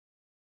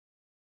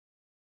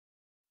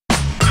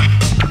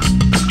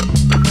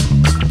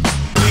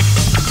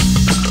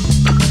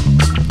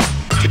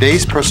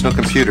today's personal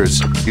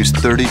computers use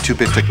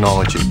 32-bit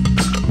technology.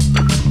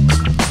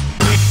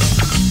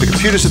 The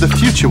computers of the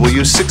future will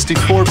use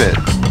 64-bit.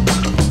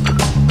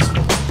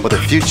 Well, the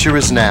future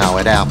is now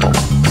at Apple.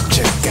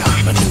 Check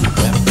out my new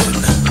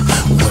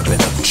weapon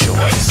of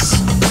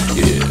choice.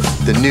 Yeah.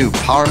 The new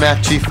Power Mac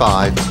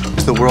G5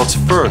 is the world's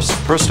first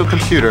personal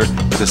computer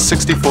with a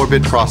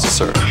 64-bit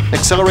processor,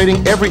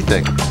 accelerating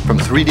everything from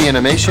 3D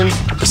animation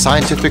to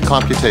scientific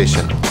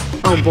computation.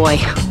 Oh boy,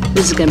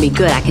 this is gonna be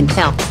good, I can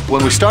tell.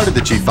 When we started the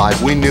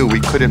G5, we knew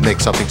we couldn't make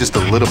something just a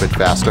little bit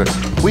faster.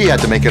 We had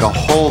to make it a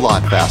whole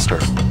lot faster,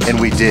 and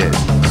we did.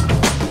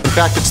 In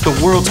fact, it's the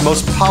world's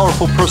most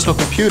powerful personal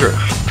computer,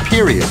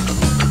 period.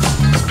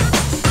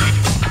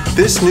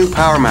 This new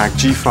Power Mac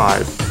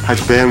G5 has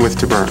bandwidth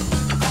to burn.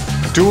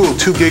 Dual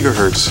 2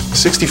 GHz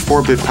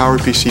 64-bit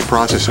PowerPC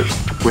processors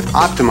with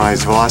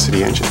optimized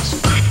velocity engines.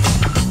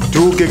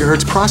 Dual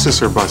gigahertz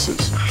processor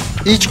buses,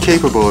 each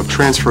capable of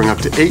transferring up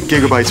to 8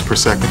 GB per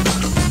second.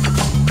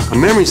 A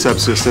memory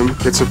subsystem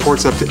that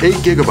supports up to 8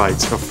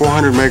 GB of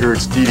 400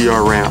 MHz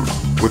DDR RAM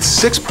with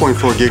 6.4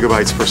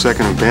 GB per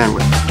second of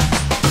bandwidth.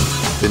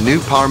 The new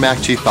Power Mac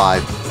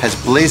G5 has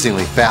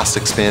blazingly fast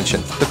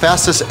expansion, the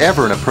fastest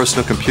ever in a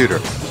personal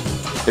computer.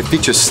 It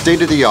features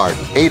state-of-the-art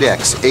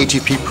 8X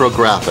AGP Pro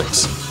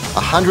graphics,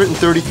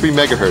 133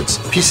 MHz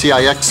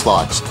PCIe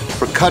slots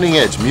for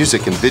cutting-edge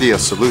music and video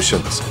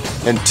solutions,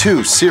 and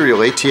 2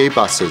 serial ATA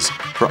buses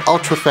for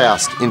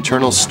ultra-fast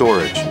internal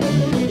storage.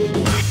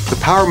 The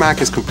Power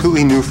Mac is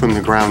completely new from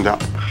the ground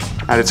up.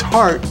 At its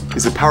heart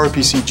is the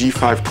PowerPC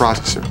G5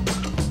 processor,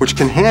 which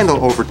can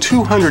handle over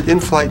 200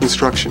 in-flight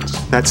instructions.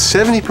 That's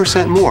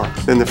 70% more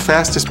than the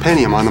fastest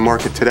Pentium on the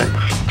market today.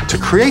 To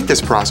create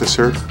this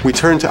processor, we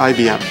turned to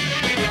IBM.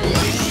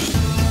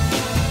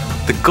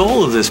 The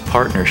goal of this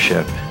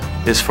partnership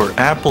is for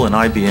Apple and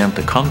IBM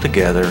to come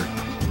together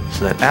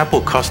so that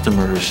Apple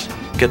customers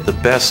get the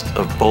best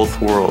of both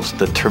worlds,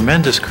 the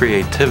tremendous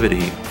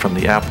creativity from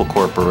the Apple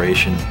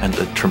Corporation and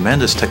the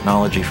tremendous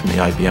technology from the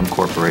IBM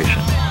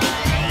Corporation.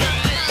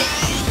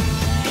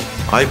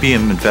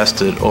 IBM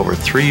invested over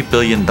 $3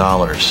 billion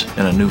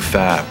in a new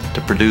fab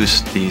to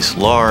produce these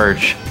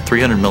large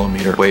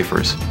 300mm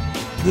wafers.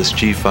 This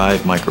G5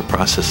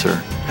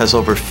 microprocessor has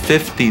over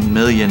 50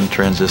 million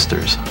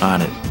transistors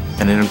on it,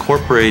 and it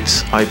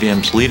incorporates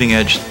IBM's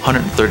leading-edge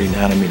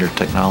 130nm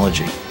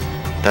technology.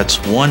 That's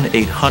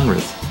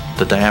 1/800th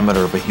the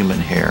diameter of a human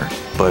hair,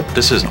 but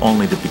this is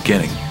only the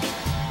beginning.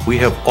 We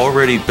have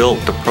already built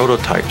the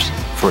prototypes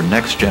for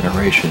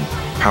next-generation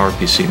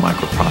PowerPC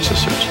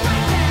microprocessors.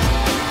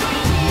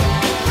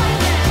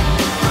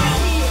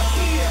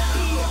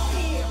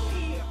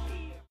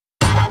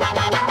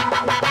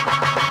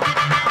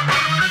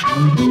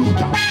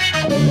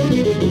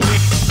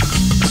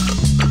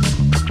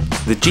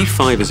 The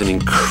G5 is an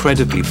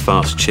incredibly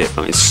fast chip.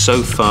 I mean, it's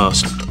so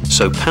fast,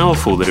 so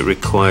powerful that it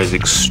requires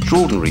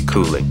extraordinary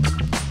cooling.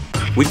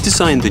 We've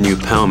designed the new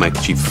Power Mac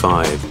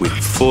G5 with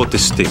 4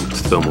 distinct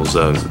thermal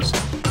zones.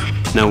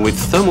 Now, with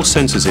thermal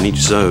sensors in each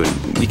zone,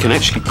 we can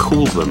actually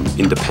cool them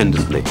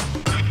independently.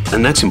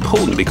 And that's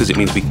important because it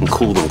means we can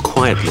cool them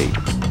quietly.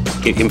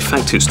 In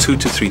fact, it's 2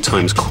 to 3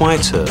 times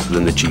quieter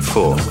than the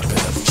G4.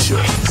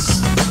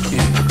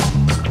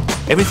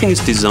 Everything is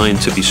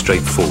designed to be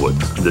straightforward.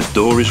 The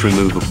door is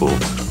removable,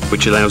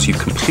 which allows you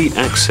complete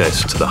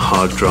access to the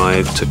hard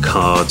drive, to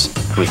cards,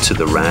 and to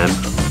the RAM.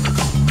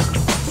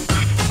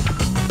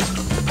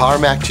 The Power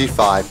Mac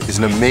G5 is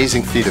an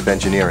amazing feat of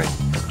engineering,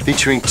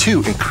 featuring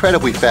 2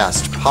 incredibly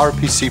fast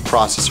PowerPC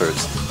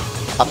processors,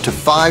 up to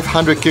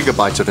 500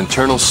 GB of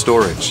internal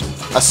storage,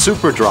 a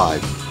super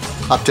drive,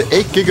 up to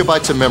 8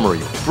 GB of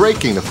memory,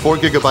 breaking the 4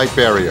 GB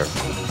barrier.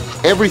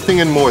 Everything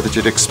and more that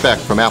you'd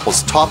expect from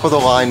Apple's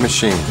top-of-the-line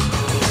machine.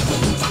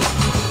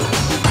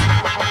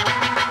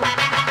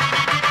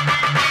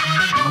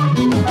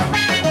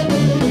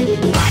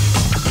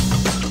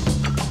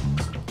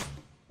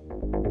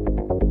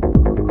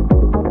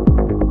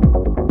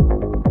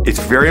 It's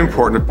very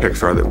important to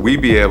Pixar that we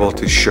be able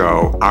to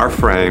show our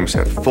frames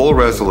at full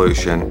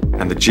resolution,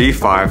 and the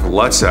G5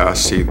 lets us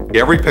see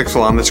every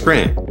pixel on the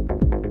screen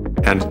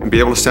and be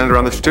able to send it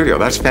around the studio.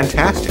 That's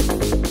fantastic.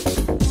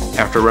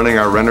 After running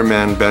our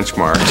RenderMan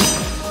benchmark,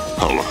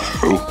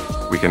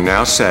 we can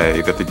now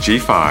say that the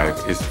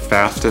G5 is the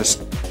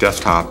fastest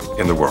desktop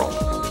in the world.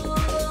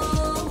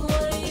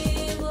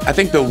 I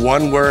think the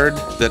one word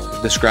that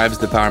describes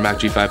the Power Mac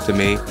G5 to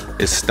me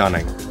is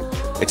stunning.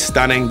 It's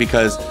stunning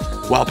because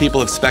while people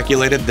have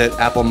speculated that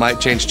Apple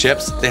might change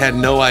chips, they had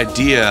no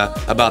idea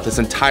about this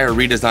entire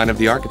redesign of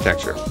the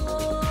architecture.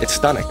 It's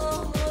stunning.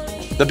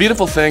 The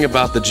beautiful thing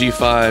about the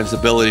G5's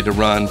ability to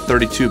run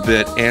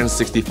 32-bit and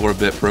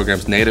 64-bit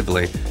programs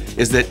natively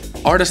is that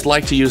artists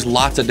like to use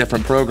lots of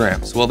different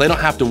programs. Well, they don't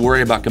have to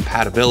worry about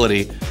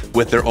compatibility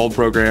with their old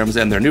programs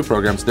and their new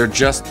programs. They're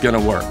just gonna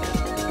work.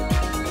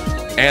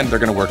 And they're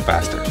gonna work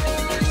faster.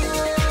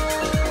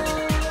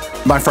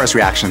 My first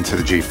reaction to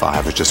the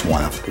G5 was just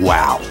one of,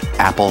 wow,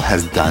 Apple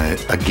has done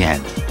it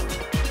again.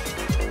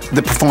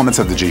 The performance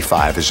of the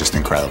G5 is just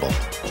incredible.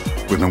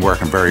 We've been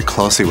working very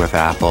closely with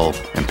Apple,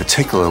 in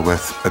particular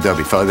with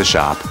Adobe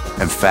Photoshop.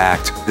 In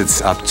fact,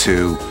 it's up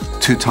to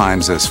 2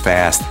 times as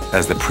fast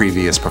as the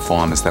previous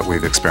performance that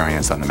we've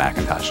experienced on the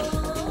Macintosh.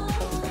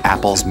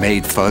 Apple's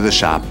made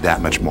Photoshop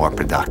that much more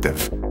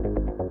productive.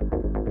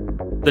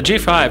 The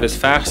G5 is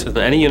faster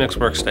than any Unix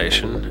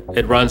workstation.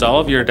 It runs all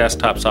of your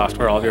desktop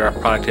software, all of your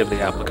productivity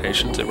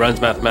applications. It runs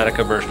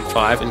Mathematica version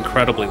 5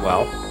 incredibly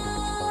well.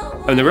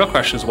 And the real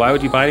question is, why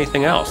would you buy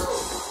anything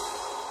else?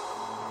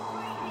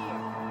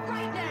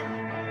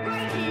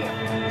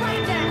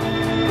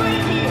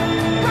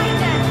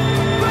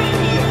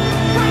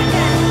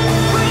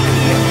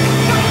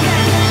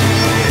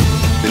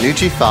 The new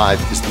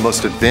G5 is the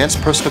most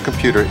advanced personal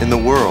computer in the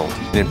world,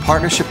 and in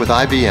partnership with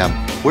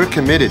IBM, we're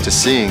committed to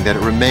seeing that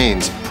it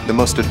remains the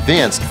most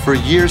advanced for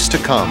years to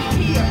come.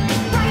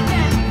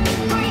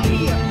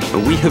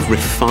 We have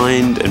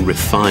refined and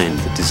refined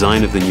the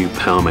design of the new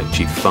PowerMac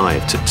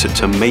G5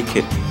 to make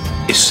it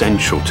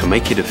essential, to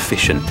make it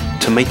efficient,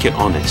 to make it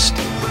honest.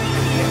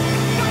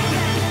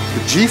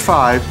 The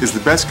G5 is the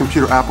best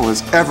computer Apple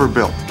has ever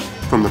built.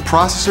 From the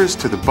processors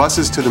to the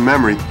buses to the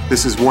memory,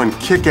 this is one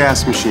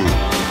kick-ass machine.